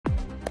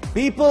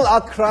People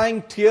are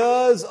crying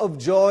tears of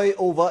joy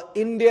over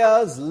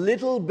India's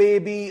little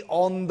baby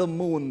on the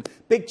moon.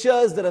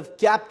 Pictures that have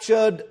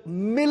captured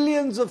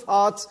millions of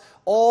hearts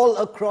all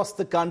across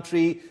the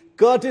country,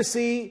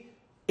 courtesy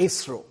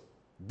Isro.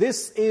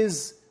 This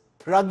is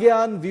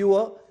Pragyaan,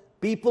 viewer.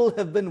 People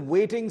have been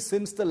waiting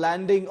since the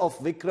landing of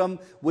Vikram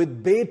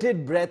with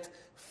bated breath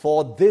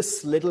for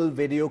this little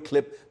video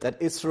clip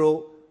that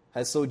Isro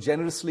has so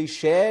generously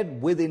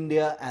shared with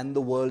India and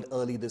the world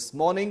early this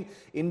morning.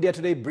 India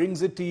Today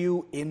brings it to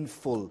you in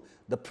full.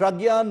 The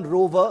Pragyaan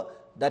rover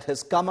that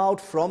has come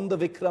out from the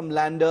Vikram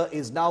lander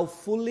is now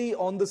fully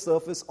on the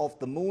surface of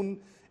the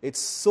moon. It's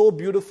so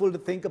beautiful to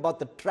think about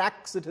the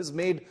tracks it has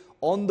made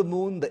on the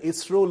moon, the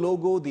Isro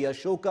logo, the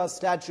Ashoka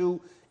statue.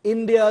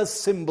 India's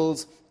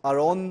symbols are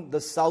on the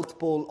south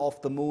pole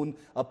of the moon,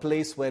 a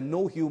place where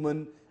no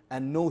human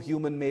and no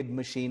human-made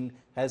machine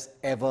has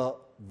ever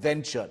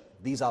ventured.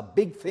 These are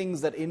big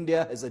things that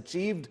India has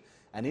achieved,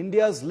 and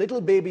India's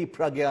little baby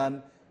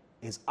Pragyaan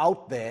is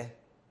out there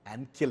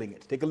and killing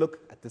it. Take a look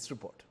at this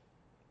report.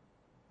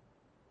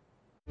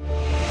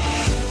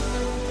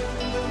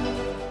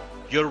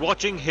 You're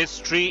watching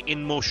history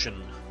in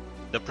motion.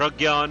 The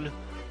Pragyaan,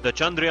 the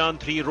Chandrayaan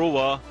 3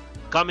 rover,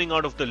 coming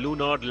out of the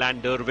lunar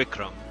lander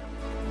Vikram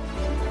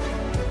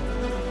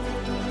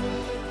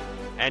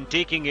and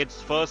taking its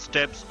first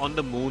steps on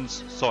the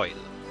moon's soil.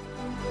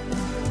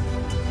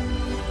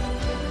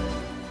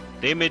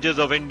 The images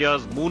of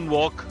India's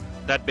moonwalk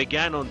that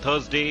began on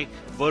Thursday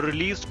were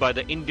released by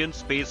the Indian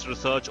Space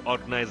Research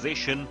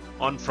Organization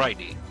on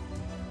Friday.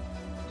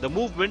 The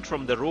movement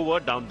from the rover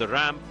down the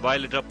ramp,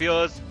 while it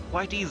appears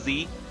quite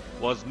easy,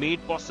 was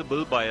made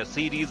possible by a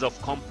series of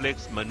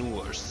complex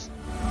maneuvers.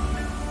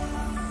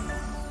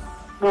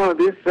 No,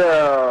 this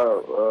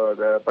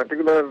the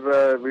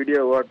particular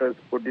video what is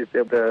put is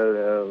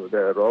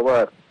the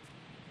rover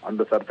on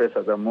the surface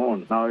of the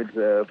moon. Now it's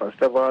first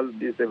of all,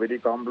 this is a very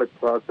complex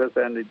process,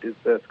 and it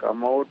is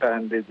come out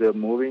and is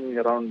moving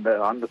around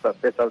on the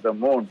surface of the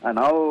moon. And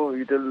now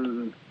it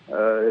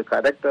will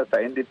collect the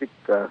scientific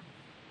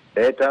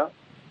data,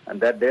 and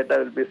that data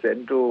will be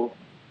sent to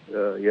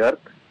Earth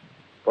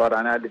for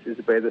analysis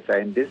by the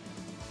scientists.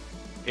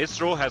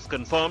 Isro has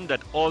confirmed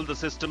that all the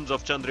systems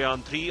of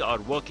Chandrayaan 3 are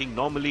working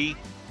normally,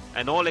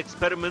 and all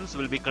experiments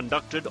will be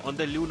conducted on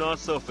the lunar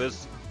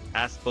surface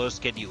as per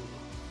schedule.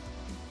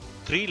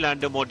 3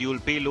 lander module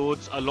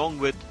payloads along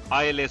with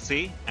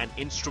ILSA, an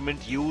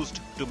instrument used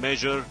to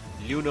measure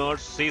lunar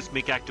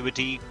seismic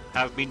activity,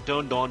 have been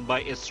turned on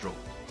by Isro.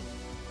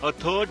 A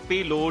third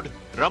payload,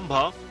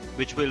 Rambha,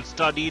 which will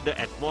study the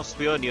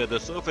atmosphere near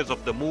the surface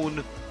of the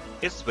moon,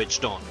 is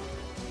switched on.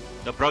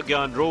 The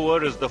Pragyaan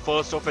rover is the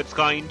first of its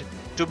kind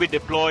to be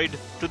deployed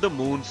to the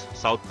moon's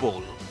south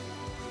pole.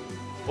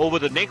 Over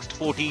the next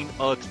 14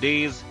 Earth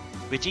days,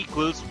 which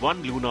equals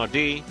 1 lunar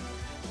day,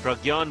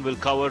 Pragyaan will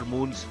cover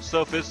moon's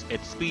surface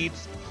at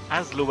speeds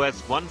as low as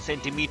 1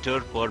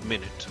 centimeter per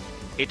minute.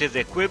 It is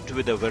equipped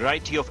with a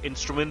variety of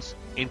instruments,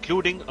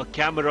 including a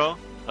camera,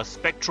 a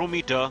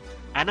spectrometer,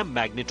 and a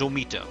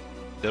magnetometer.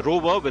 The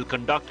rover will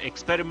conduct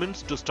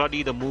experiments to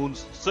study the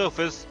moon's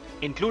surface,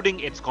 including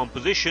its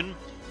composition,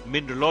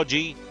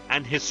 mineralogy,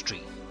 and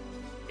history.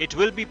 It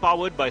will be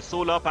powered by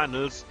solar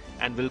panels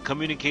and will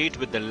communicate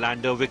with the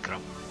lander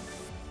Vikram.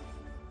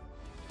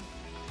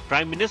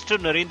 Prime Minister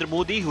Narendra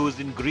Modi, who is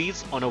in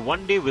Greece on a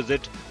one-day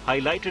visit,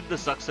 highlighted the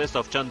success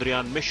of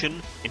Chandrayaan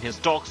mission in his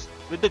talks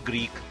with the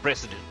Greek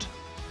president.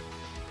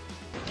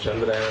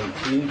 Chandrayaan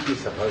 3 की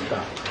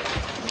सफलता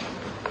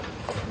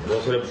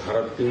वो सिर्फ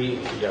भारत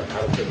की या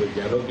भारत के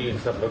विज्ञानों की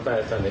सफलता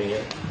ऐसा नहीं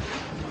है,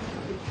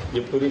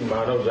 ये पूरी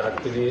मानव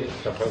जाति के लिए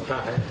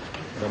सफलता है।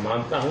 मैं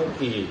मानता हूं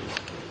कि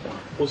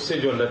उससे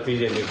जो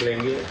नतीजे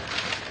निकलेंगे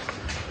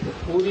वो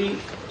पूरी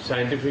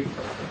साइंटिफिक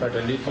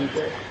फैटर्निटी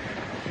को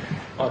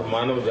और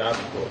मानव जात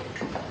को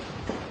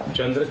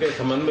चंद्र के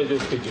संबंध में जो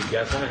उसकी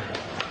जिज्ञासाएं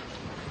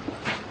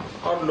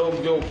हैं और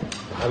लोग जो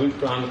भावी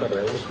प्लान कर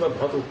रहे हैं उसमें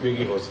बहुत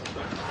उपयोगी हो सकता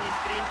है।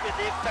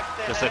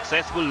 The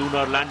successful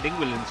lunar landing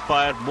will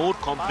inspire more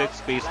complex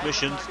space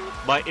missions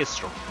by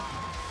Isro.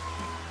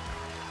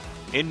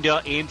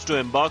 India aims to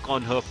embark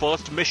on her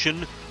first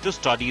mission to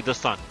study the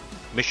sun.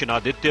 Mission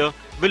Aditya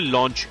will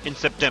launch in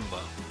September.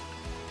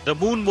 The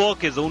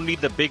moonwalk is only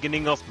the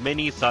beginning of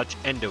many such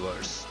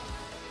endeavors.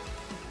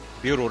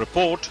 Bureau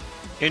Report,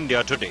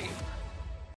 India Today.